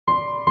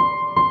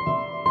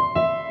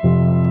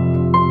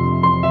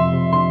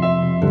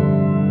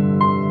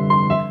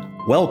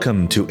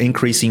Welcome to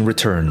Increasing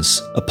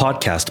Returns, a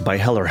podcast by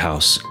Heller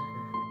House.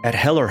 At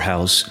Heller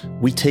House,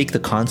 we take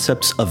the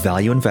concepts of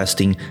value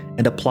investing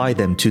and apply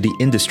them to the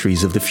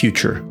industries of the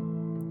future.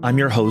 I'm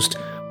your host,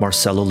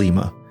 Marcelo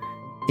Lima.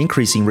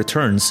 Increasing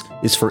Returns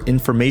is for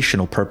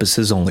informational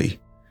purposes only.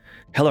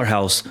 Heller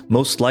House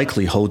most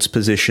likely holds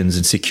positions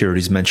in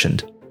securities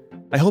mentioned.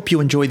 I hope you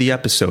enjoy the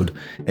episode,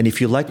 and if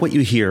you like what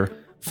you hear,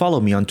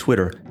 follow me on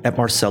Twitter at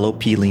Marcelo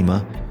P.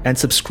 Lima and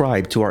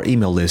subscribe to our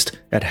email list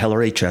at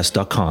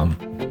hellerhs.com.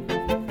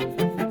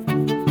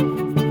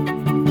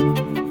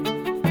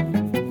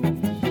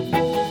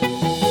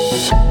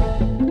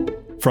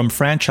 From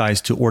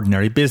franchise to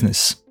ordinary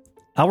business,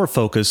 our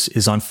focus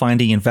is on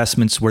finding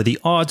investments where the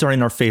odds are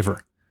in our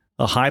favor,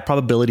 a high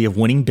probability of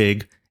winning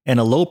big and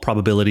a low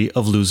probability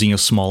of losing a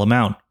small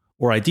amount,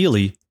 or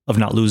ideally, of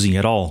not losing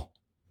at all.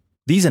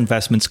 These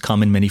investments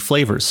come in many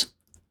flavors.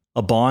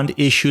 A bond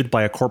issued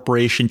by a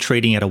corporation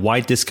trading at a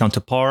wide discount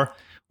to par,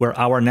 where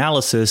our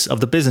analysis of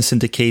the business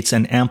indicates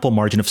an ample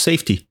margin of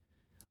safety.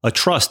 A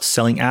trust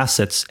selling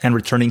assets and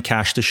returning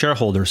cash to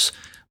shareholders,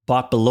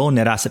 bought below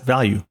net asset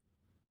value.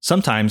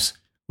 Sometimes,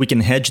 we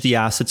can hedge the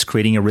assets,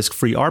 creating a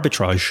risk-free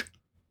arbitrage.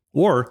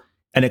 Or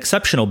an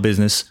exceptional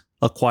business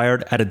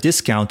acquired at a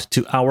discount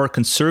to our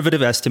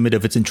conservative estimate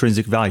of its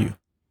intrinsic value.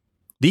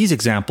 These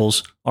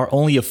examples are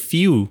only a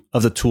few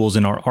of the tools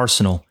in our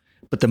arsenal,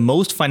 but the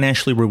most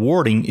financially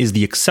rewarding is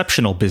the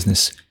exceptional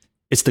business.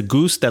 It's the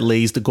goose that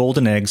lays the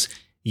golden eggs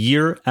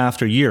year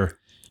after year,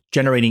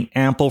 generating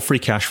ample free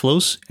cash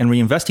flows and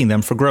reinvesting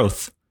them for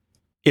growth.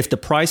 If the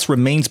price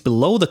remains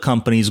below the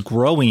company's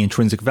growing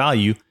intrinsic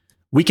value,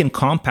 we can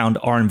compound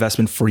our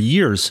investment for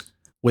years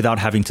without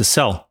having to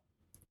sell.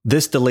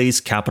 This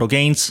delays capital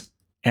gains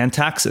and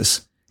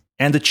taxes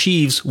and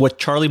achieves what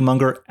Charlie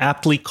Munger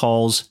aptly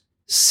calls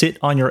sit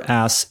on your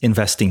ass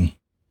investing.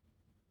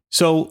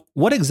 So,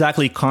 what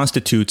exactly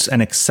constitutes an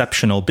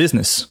exceptional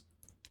business?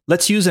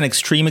 Let's use an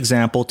extreme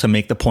example to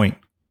make the point.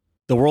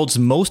 The world's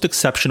most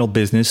exceptional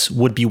business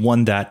would be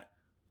one that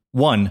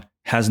 1.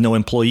 Has no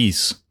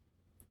employees,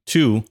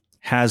 2.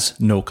 Has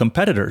no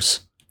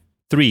competitors,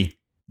 3.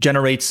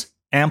 Generates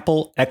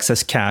ample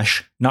excess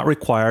cash not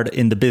required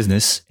in the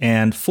business,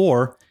 and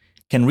 4.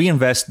 Can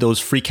reinvest those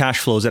free cash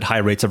flows at high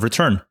rates of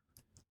return.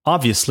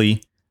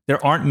 Obviously,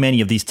 there aren't many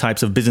of these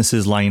types of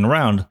businesses lying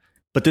around,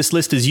 but this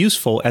list is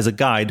useful as a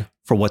guide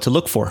for what to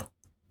look for.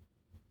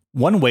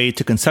 One way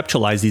to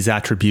conceptualize these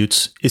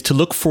attributes is to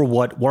look for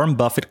what Warren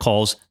Buffett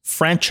calls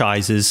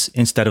franchises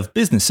instead of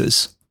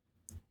businesses.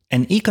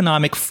 An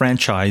economic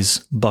franchise,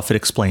 Buffett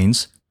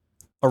explains,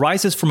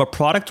 arises from a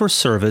product or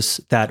service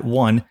that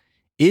 1.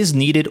 Is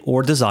needed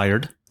or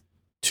desired,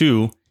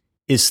 2.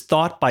 Is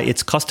thought by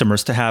its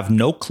customers to have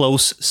no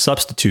close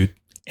substitute,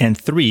 and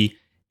 3.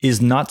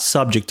 Is not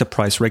subject to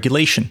price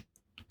regulation.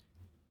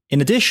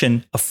 In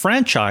addition, a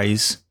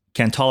franchise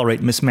can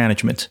tolerate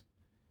mismanagement.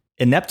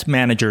 Inept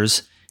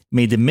managers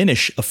may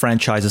diminish a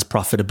franchise's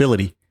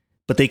profitability,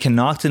 but they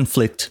cannot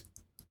inflict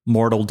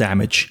mortal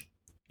damage.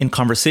 In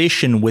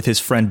conversation with his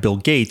friend Bill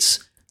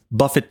Gates,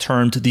 Buffett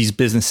termed these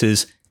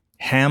businesses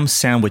ham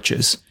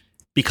sandwiches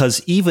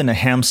because even a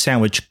ham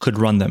sandwich could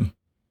run them.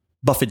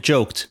 Buffett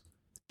joked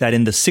that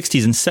in the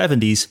 60s and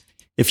 70s,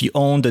 if you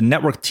owned a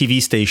network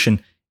TV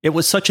station, it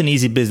was such an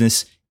easy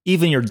business,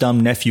 even your dumb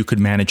nephew could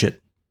manage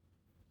it.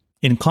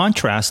 In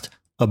contrast,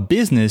 a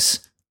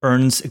business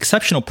earns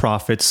exceptional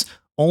profits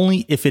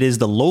only if it is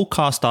the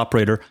low-cost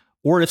operator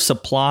or if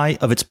supply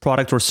of its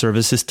product or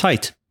service is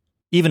tight.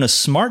 Even a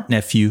smart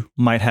nephew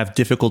might have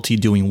difficulty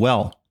doing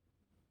well.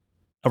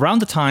 Around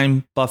the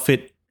time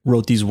Buffett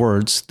wrote these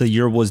words, the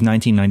year was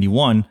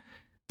 1991,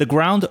 the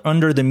ground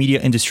under the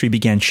media industry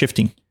began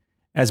shifting.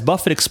 As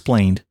Buffett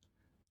explained,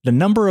 the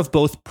number of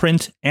both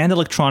print and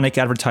electronic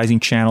advertising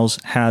channels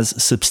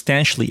has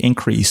substantially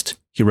increased,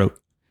 he wrote.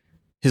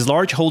 His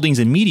large holdings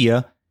in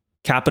media,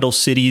 capital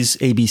cities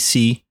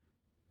ABC,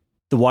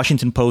 The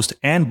Washington Post,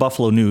 and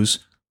Buffalo News,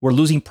 were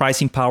losing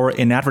pricing power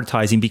in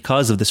advertising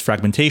because of this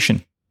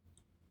fragmentation.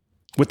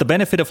 With the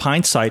benefit of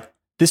hindsight,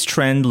 this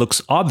trend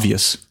looks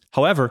obvious.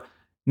 However,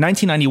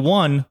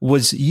 1991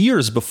 was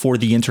years before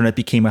the internet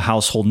became a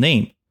household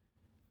name.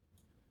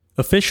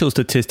 Official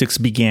statistics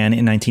began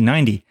in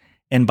 1990,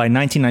 and by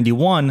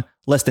 1991,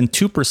 less than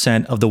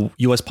 2% of the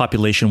US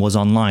population was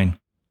online.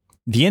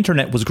 The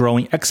internet was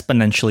growing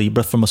exponentially,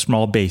 but from a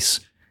small base.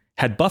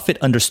 Had Buffett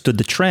understood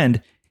the trend,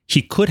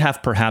 he could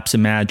have perhaps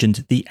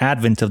imagined the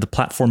advent of the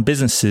platform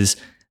businesses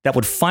that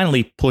would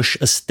finally push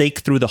a stake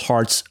through the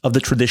hearts of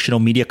the traditional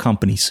media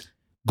companies,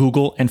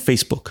 Google and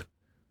Facebook.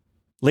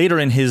 Later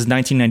in his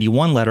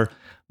 1991 letter,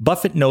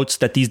 Buffett notes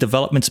that these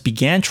developments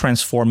began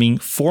transforming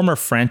former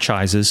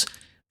franchises,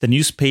 the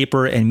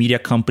newspaper and media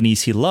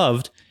companies he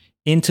loved,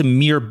 into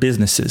mere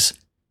businesses.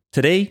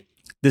 Today,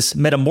 this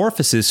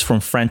metamorphosis from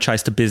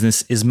franchise to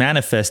business is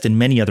manifest in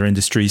many other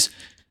industries,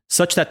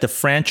 such that the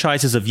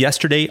franchises of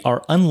yesterday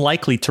are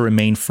unlikely to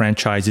remain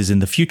franchises in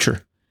the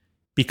future.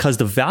 Because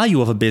the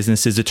value of a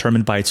business is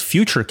determined by its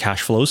future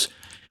cash flows,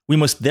 we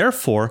must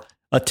therefore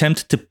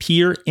attempt to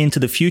peer into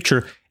the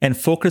future and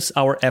focus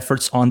our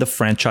efforts on the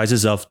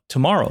franchises of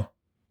tomorrow.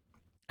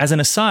 As an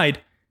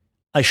aside,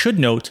 I should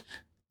note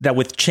that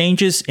with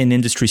changes in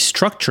industry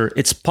structure,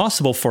 it's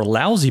possible for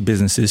lousy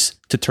businesses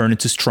to turn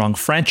into strong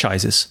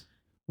franchises.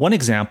 One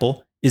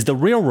example is the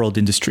railroad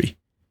industry.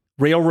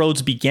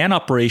 Railroads began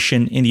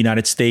operation in the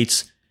United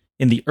States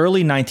in the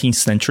early 19th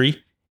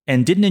century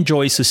and didn't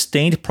enjoy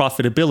sustained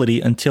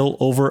profitability until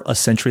over a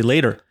century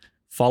later,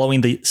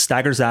 following the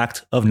Staggers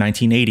Act of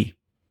 1980.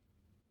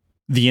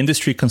 The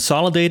industry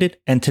consolidated,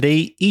 and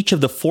today each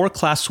of the 4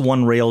 Class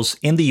 1 rails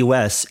in the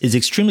US is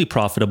extremely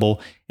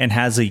profitable and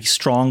has a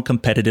strong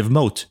competitive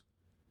moat.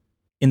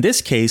 In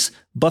this case,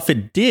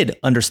 Buffett did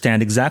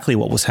understand exactly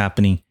what was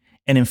happening,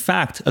 and in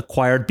fact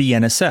acquired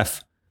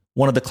BNSF,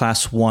 one of the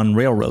Class 1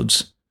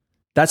 railroads.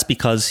 That's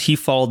because he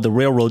followed the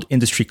railroad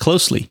industry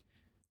closely.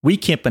 We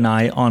keep an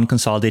eye on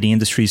consolidating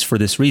industries for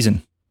this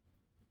reason.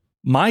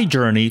 My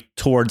journey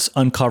towards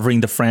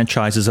uncovering the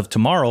franchises of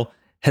tomorrow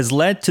has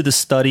led to the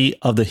study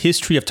of the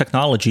history of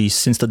technology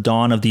since the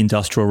dawn of the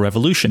Industrial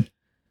Revolution.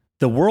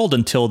 The world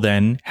until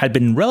then had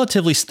been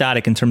relatively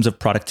static in terms of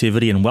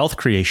productivity and wealth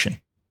creation.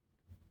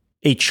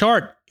 A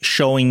chart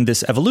showing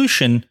this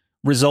evolution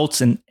results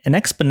in an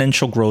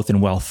exponential growth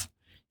in wealth.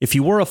 If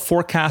you were a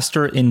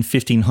forecaster in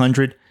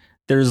 1500,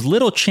 there's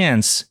little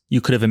chance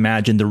you could have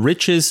imagined the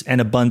riches and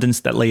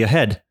abundance that lay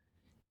ahead.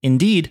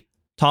 Indeed,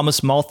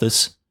 Thomas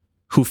Malthus,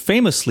 who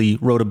famously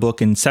wrote a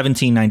book in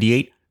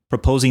 1798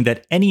 proposing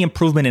that any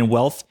improvement in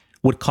wealth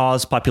would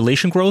cause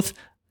population growth,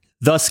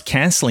 thus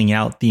canceling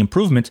out the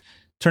improvement,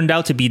 turned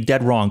out to be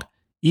dead wrong,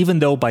 even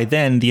though by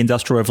then the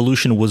Industrial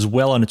Revolution was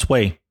well on its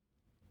way.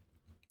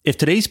 If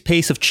today's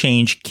pace of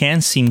change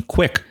can seem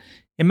quick,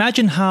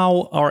 imagine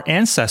how our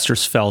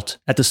ancestors felt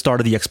at the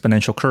start of the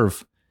exponential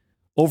curve.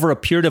 Over a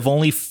period of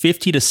only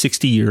 50 to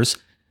 60 years,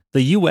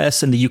 the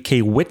US and the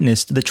UK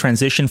witnessed the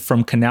transition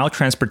from canal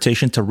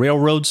transportation to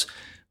railroads,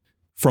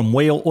 from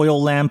whale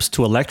oil lamps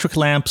to electric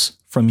lamps,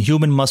 from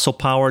human muscle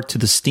power to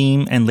the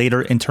steam and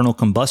later internal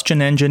combustion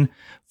engine,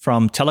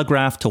 from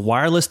telegraph to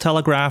wireless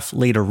telegraph,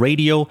 later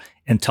radio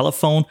and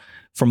telephone,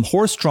 from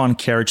horse-drawn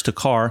carriage to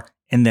car,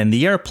 and then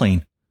the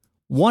airplane.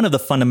 One of the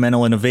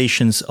fundamental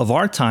innovations of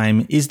our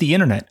time is the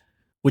internet,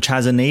 which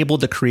has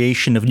enabled the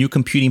creation of new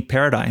computing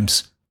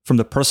paradigms, from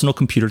the personal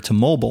computer to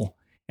mobile,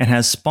 and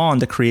has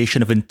spawned the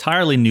creation of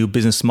entirely new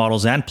business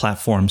models and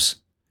platforms.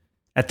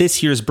 At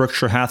this year's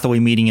Berkshire Hathaway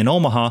meeting in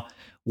Omaha,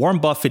 Warren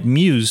Buffett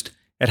mused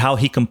at how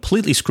he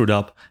completely screwed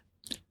up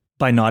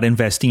by not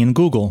investing in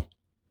Google.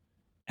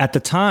 At the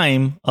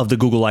time of the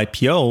Google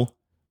IPO,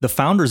 the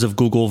founders of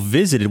Google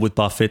visited with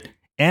Buffett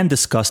and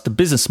discussed the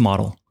business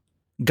model.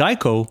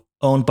 Geico,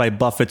 owned by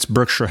Buffett's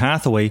Berkshire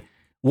Hathaway,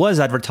 was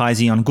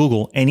advertising on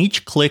Google, and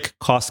each click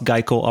cost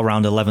Geico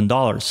around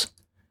 $11.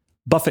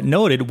 Buffett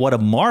noted what a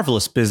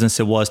marvelous business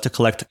it was to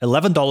collect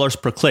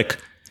 $11 per click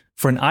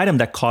for an item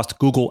that cost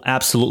Google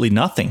absolutely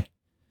nothing.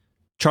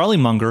 Charlie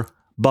Munger,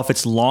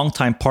 Buffett's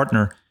longtime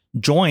partner,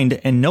 joined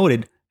and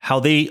noted how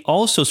they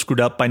also screwed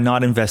up by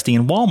not investing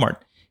in Walmart,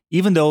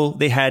 even though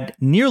they had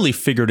nearly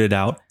figured it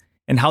out,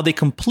 and how they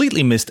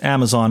completely missed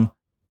Amazon,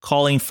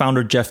 calling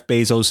founder Jeff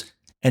Bezos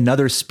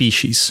another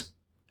species.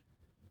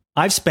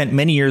 I've spent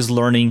many years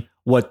learning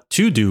what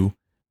to do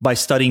by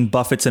studying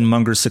Buffett's and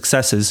Munger's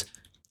successes,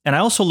 and I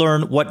also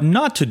learned what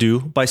not to do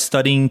by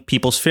studying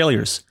people's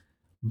failures.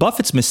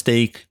 Buffett's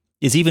mistake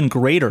is even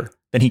greater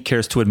than he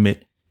cares to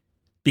admit,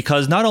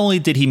 because not only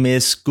did he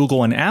miss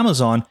Google and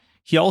Amazon,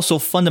 he also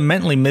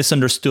fundamentally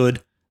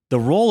misunderstood the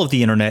role of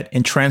the internet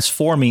in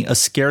transforming a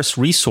scarce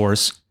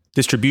resource,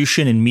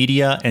 distribution in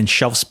media and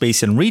shelf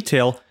space in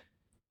retail,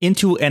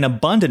 into an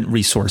abundant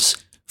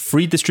resource,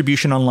 free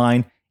distribution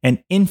online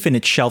and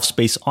infinite shelf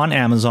space on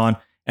Amazon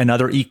and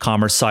other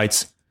e-commerce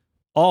sites,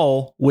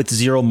 all with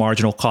zero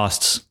marginal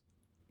costs.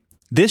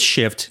 This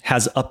shift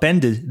has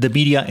upended the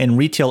media and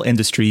retail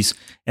industries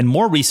and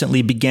more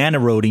recently began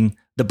eroding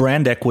the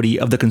brand equity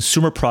of the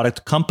consumer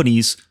product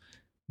companies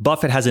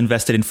Buffett has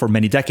invested in for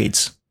many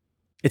decades.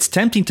 It's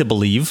tempting to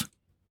believe,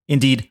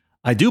 indeed,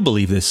 I do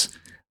believe this,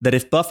 that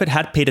if Buffett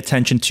had paid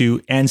attention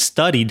to and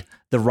studied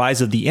the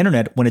rise of the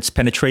internet when its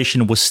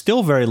penetration was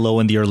still very low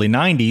in the early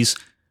 90s,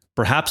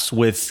 perhaps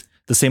with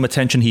the same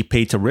attention he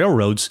paid to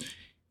railroads,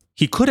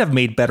 he could have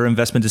made better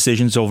investment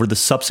decisions over the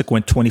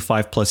subsequent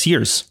 25 plus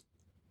years.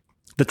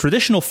 The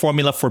traditional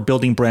formula for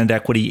building brand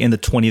equity in the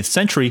 20th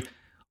century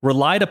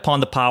relied upon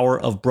the power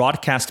of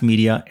broadcast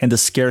media and the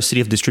scarcity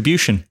of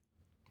distribution.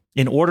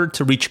 In order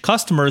to reach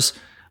customers,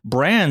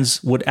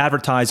 brands would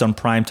advertise on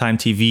primetime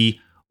TV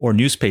or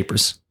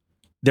newspapers.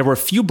 There were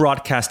few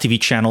broadcast TV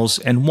channels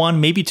and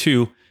one, maybe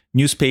two,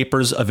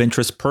 newspapers of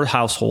interest per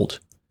household.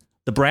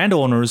 The brand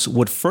owners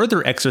would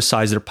further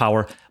exercise their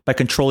power by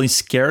controlling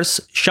scarce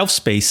shelf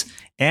space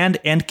and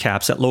end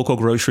caps at local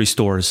grocery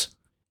stores.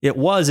 It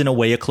was, in a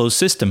way, a closed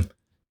system.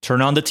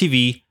 Turn on the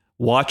TV,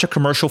 watch a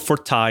commercial for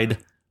Tide,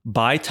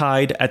 buy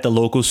Tide at the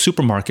local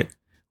supermarket,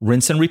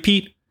 rinse and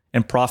repeat,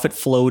 and profit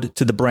flowed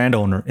to the brand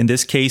owner, in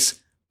this case,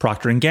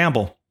 Procter &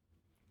 Gamble.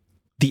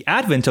 The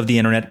advent of the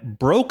internet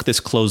broke this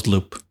closed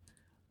loop.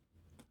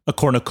 A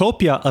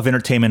cornucopia of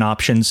entertainment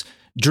options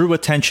drew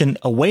attention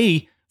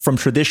away from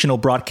traditional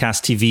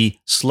broadcast TV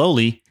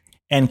slowly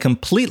and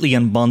completely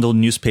unbundled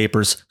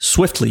newspapers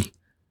swiftly.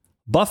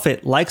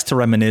 Buffett likes to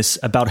reminisce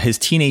about his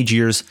teenage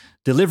years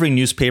delivering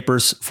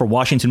newspapers for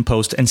Washington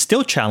Post and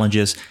still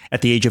challenges,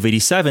 at the age of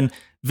 87,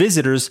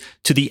 visitors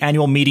to the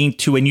annual meeting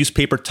to a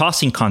newspaper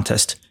tossing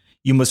contest.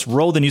 You must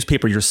roll the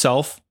newspaper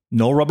yourself,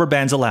 no rubber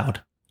bands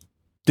allowed.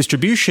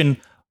 Distribution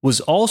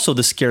was also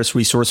the scarce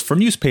resource for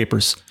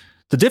newspapers.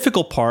 The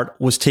difficult part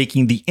was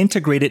taking the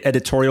integrated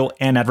editorial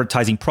and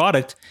advertising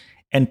product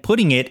and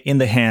putting it in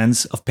the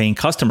hands of paying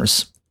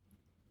customers.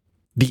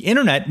 The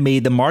internet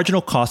made the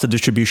marginal cost of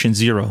distribution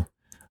zero.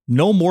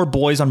 No more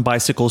boys on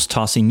bicycles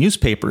tossing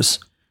newspapers.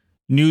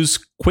 News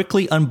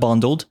quickly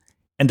unbundled,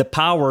 and the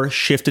power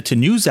shifted to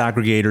news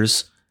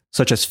aggregators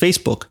such as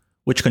Facebook,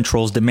 which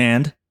controls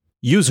demand,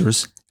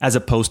 users, as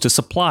opposed to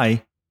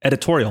supply,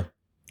 editorial.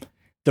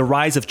 The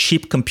rise of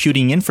cheap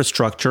computing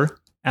infrastructure,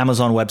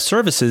 Amazon Web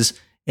Services,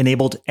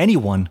 enabled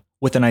anyone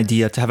with an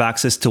idea to have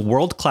access to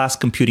world-class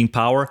computing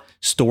power,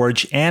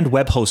 storage, and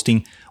web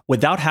hosting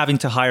without having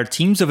to hire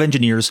teams of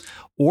engineers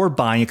or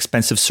buying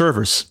expensive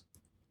servers.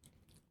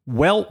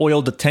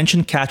 Well-oiled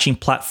attention-catching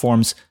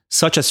platforms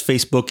such as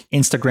Facebook,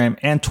 Instagram,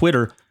 and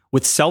Twitter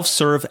with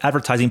self-serve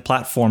advertising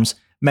platforms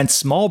meant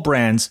small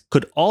brands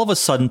could all of a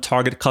sudden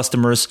target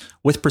customers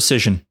with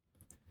precision.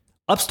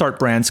 Upstart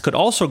brands could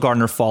also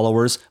garner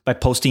followers by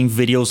posting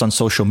videos on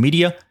social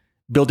media,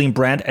 building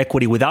brand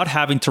equity without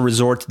having to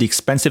resort to the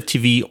expensive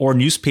TV or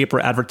newspaper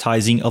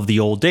advertising of the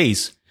old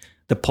days.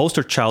 The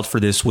poster child for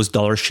this was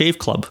Dollar Shave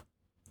Club.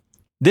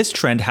 This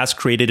trend has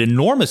created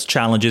enormous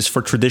challenges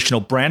for traditional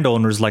brand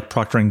owners like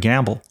Procter &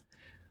 Gamble.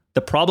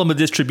 The problem of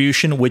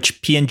distribution,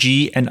 which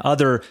P&G and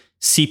other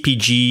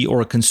CPG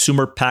or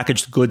consumer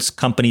packaged goods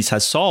companies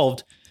has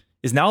solved,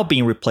 is now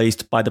being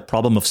replaced by the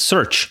problem of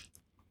search.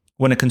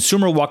 When a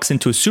consumer walks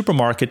into a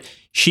supermarket,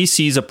 she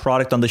sees a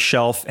product on the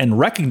shelf and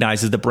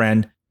recognizes the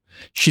brand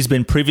she's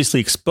been previously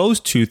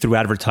exposed to through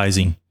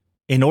advertising.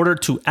 In order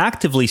to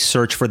actively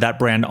search for that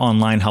brand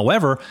online,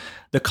 however,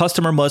 the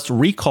customer must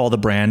recall the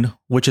brand,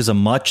 which is a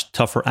much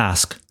tougher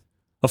ask.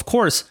 Of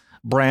course,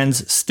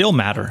 brands still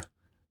matter.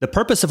 The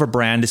purpose of a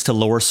brand is to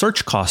lower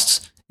search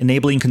costs,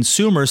 enabling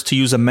consumers to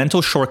use a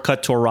mental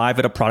shortcut to arrive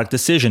at a product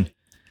decision.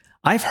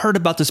 I've heard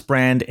about this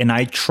brand and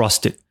I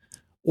trust it,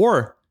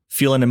 or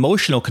feel an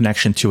emotional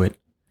connection to it.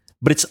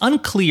 But it's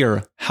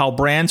unclear how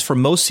brands for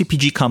most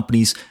CPG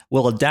companies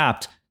will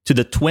adapt to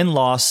the twin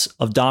loss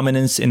of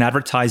dominance in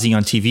advertising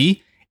on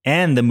TV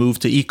and the move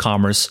to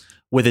e-commerce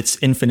with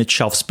its infinite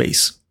shelf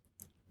space.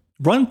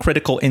 One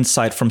critical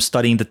insight from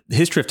studying the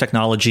history of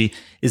technology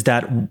is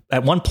that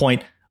at one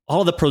point,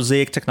 all of the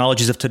prosaic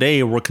technologies of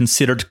today were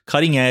considered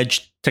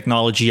cutting-edge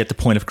technology at the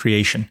point of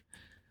creation.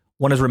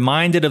 One is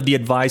reminded of the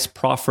advice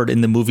proffered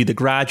in the movie The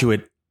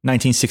Graduate,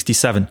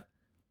 1967,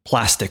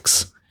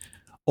 plastics.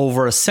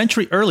 Over a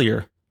century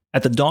earlier,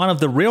 at the dawn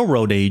of the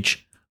railroad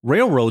age,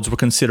 railroads were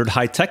considered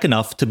high-tech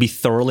enough to be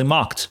thoroughly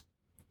mocked.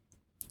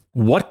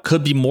 What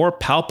could be more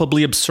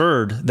palpably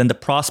absurd than the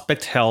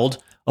prospect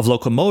held of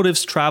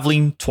locomotives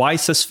traveling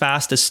twice as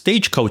fast as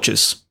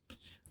stagecoaches?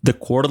 The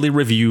Quarterly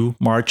Review,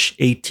 March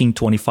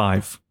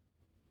 1825.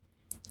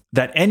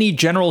 That any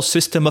general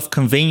system of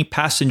conveying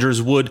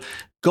passengers would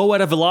go at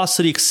a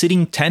velocity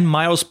exceeding 10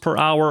 miles per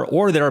hour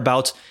or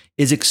thereabouts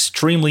is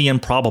extremely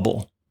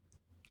improbable.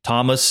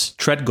 Thomas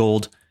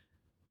Treadgold,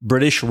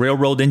 British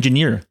railroad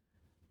engineer.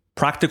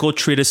 Practical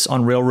Treatise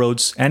on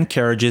Railroads and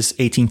Carriages,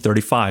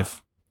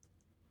 1835.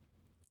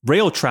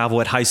 Rail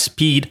travel at high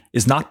speed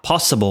is not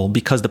possible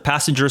because the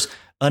passengers,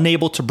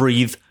 unable to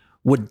breathe,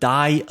 would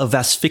die of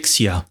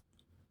asphyxia.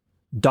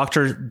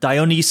 Dr.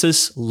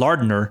 Dionysius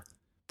Lardner,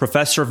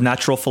 professor of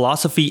natural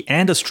philosophy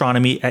and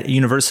astronomy at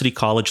University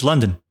College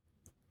London.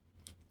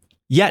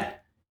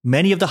 Yet,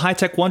 many of the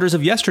high-tech wonders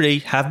of yesterday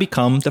have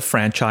become the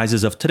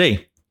franchises of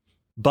today.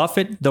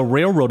 Buffett, the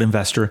railroad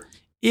investor,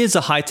 is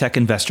a high-tech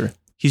investor.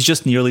 He's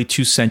just nearly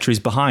 2 centuries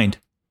behind.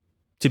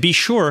 To be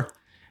sure,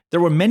 there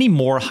were many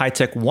more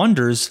high-tech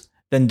wonders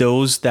than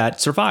those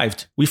that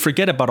survived. We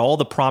forget about all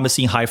the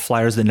promising high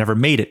flyers that never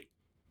made it.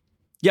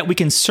 Yet we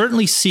can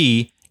certainly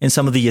see in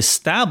some of the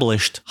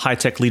established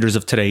high-tech leaders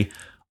of today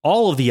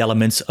all of the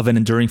elements of an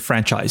enduring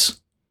franchise.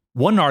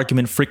 One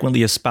argument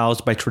frequently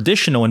espoused by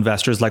traditional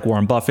investors like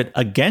Warren Buffett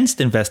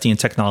against investing in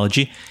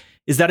technology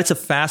is that it's a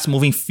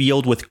fast-moving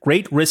field with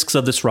great risks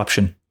of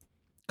disruption.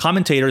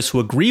 Commentators who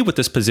agree with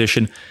this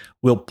position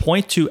will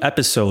point to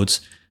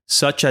episodes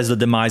such as the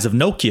demise of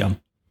Nokia,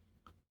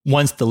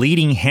 once the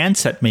leading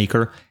handset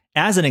maker,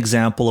 as an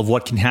example of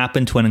what can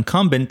happen to an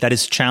incumbent that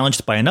is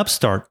challenged by an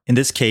upstart, in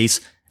this case,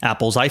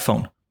 Apple's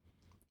iPhone.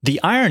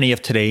 The irony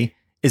of today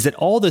is that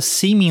all the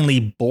seemingly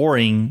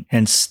boring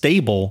and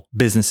stable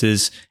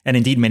businesses, and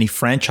indeed many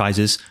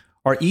franchises,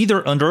 are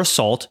either under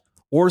assault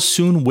or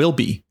soon will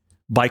be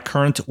by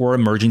current or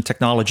emerging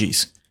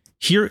technologies.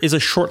 Here is a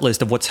short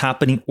list of what's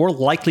happening or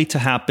likely to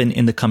happen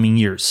in the coming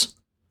years.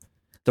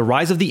 The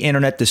rise of the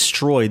internet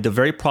destroyed the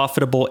very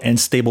profitable and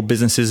stable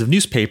businesses of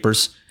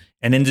newspapers,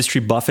 an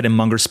industry Buffett and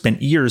Munger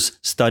spent years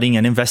studying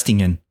and investing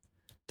in.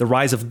 The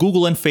rise of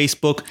Google and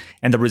Facebook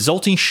and the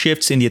resulting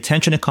shifts in the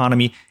attention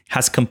economy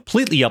has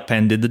completely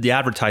upended the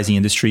advertising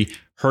industry,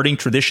 hurting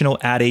traditional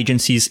ad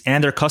agencies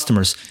and their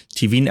customers,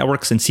 TV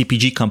networks and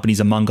CPG companies,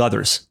 among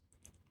others.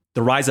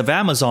 The rise of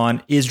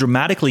Amazon is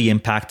dramatically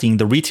impacting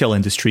the retail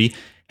industry,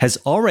 has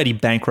already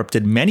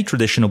bankrupted many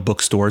traditional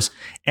bookstores,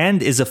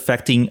 and is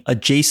affecting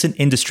adjacent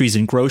industries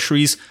in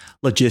groceries,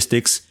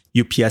 logistics,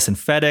 UPS and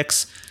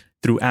FedEx,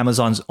 through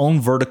Amazon's own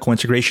vertical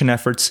integration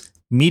efforts,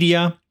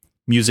 media,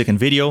 music and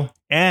video,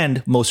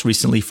 and most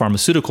recently,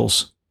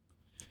 pharmaceuticals.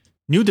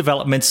 New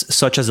developments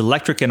such as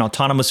electric and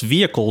autonomous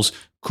vehicles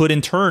could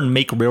in turn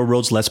make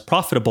railroads less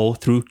profitable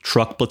through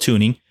truck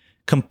platooning,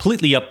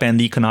 completely upend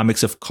the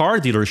economics of car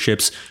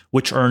dealerships,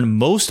 which earn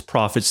most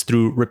profits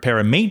through repair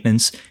and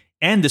maintenance,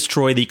 and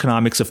destroy the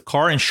economics of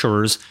car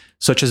insurers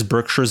such as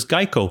Berkshire's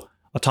Geico.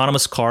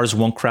 Autonomous cars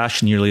won't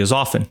crash nearly as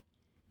often.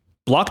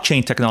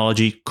 Blockchain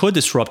technology could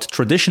disrupt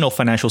traditional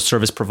financial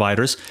service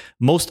providers,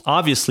 most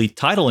obviously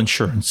title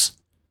insurance.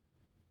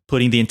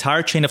 Putting the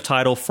entire chain of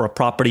title for a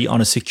property on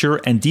a secure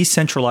and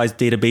decentralized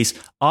database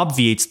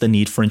obviates the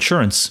need for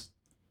insurance.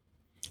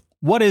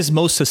 What is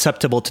most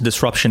susceptible to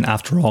disruption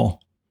after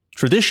all?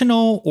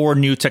 Traditional or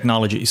new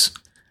technologies?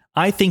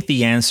 I think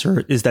the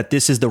answer is that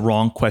this is the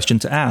wrong question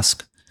to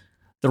ask.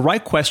 The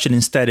right question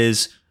instead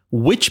is,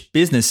 which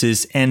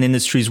businesses and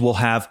industries will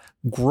have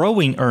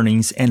growing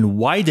earnings and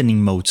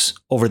widening moats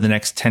over the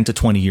next 10 to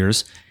 20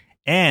 years?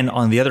 And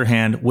on the other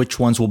hand, which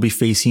ones will be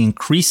facing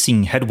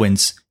increasing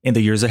headwinds in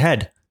the years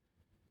ahead?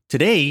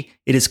 Today,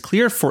 it is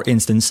clear, for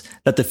instance,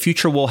 that the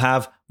future will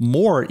have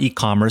more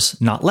e-commerce,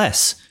 not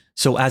less.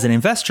 So as an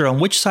investor, on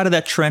which side of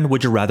that trend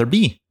would you rather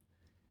be?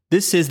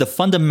 This is the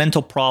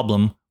fundamental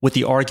problem with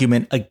the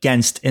argument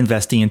against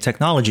investing in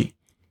technology.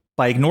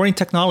 By ignoring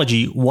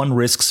technology, one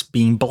risks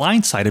being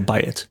blindsided by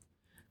it.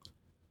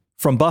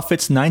 From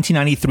Buffett's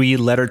 1993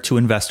 letter to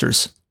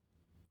investors.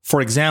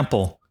 For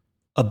example,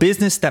 a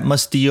business that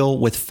must deal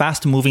with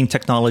fast-moving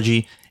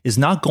technology is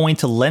not going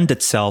to lend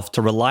itself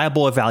to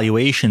reliable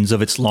evaluations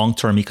of its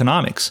long-term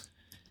economics.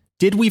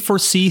 Did we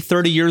foresee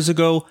 30 years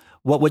ago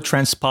what would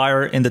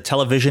transpire in the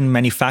television,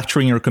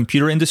 manufacturing, or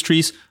computer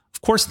industries?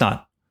 Of course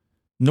not.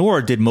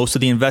 Nor did most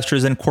of the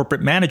investors and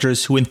corporate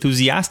managers who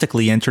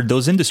enthusiastically entered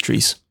those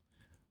industries.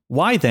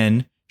 Why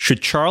then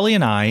should Charlie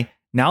and I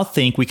now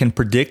think we can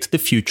predict the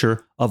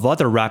future of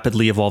other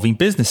rapidly evolving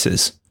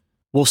businesses?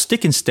 We'll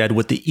stick instead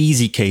with the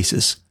easy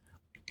cases.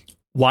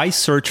 Why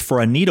search for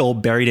a needle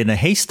buried in a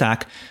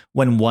haystack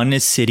when one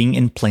is sitting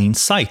in plain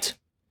sight?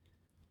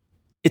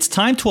 It's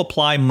time to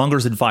apply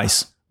Munger's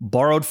advice,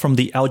 borrowed from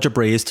the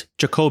algebraist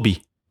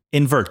Jacobi.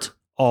 Invert,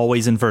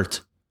 always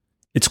invert.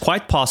 It's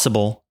quite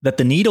possible that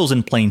the needles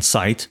in plain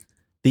sight,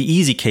 the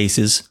easy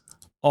cases,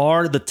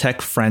 are the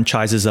tech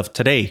franchises of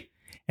today,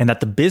 and that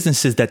the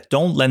businesses that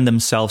don't lend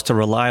themselves to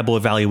reliable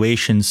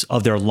evaluations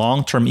of their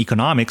long-term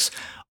economics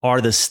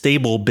are the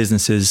stable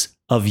businesses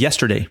of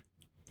yesterday.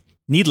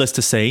 Needless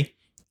to say,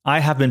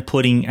 I have been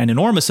putting an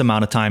enormous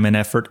amount of time and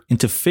effort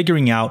into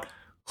figuring out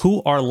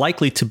who are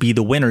likely to be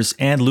the winners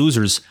and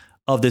losers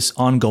of this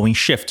ongoing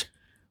shift,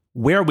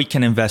 where we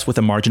can invest with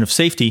a margin of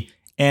safety,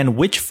 and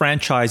which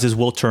franchises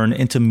will turn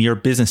into mere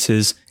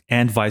businesses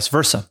and vice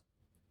versa.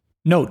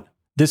 Note,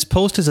 this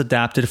post is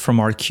adapted from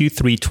our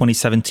Q3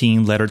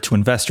 2017 letter to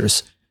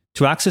investors.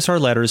 To access our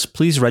letters,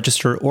 please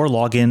register or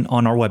log in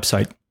on our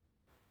website.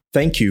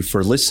 Thank you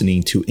for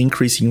listening to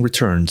Increasing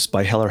Returns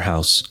by Heller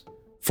House.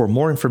 For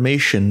more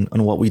information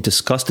on what we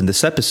discussed in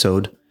this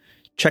episode,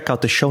 check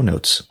out the show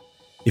notes.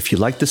 If you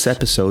like this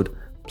episode,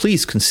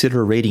 please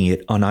consider rating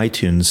it on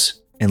iTunes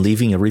and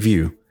leaving a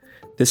review.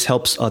 This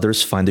helps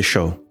others find the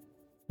show.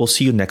 We'll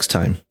see you next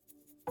time.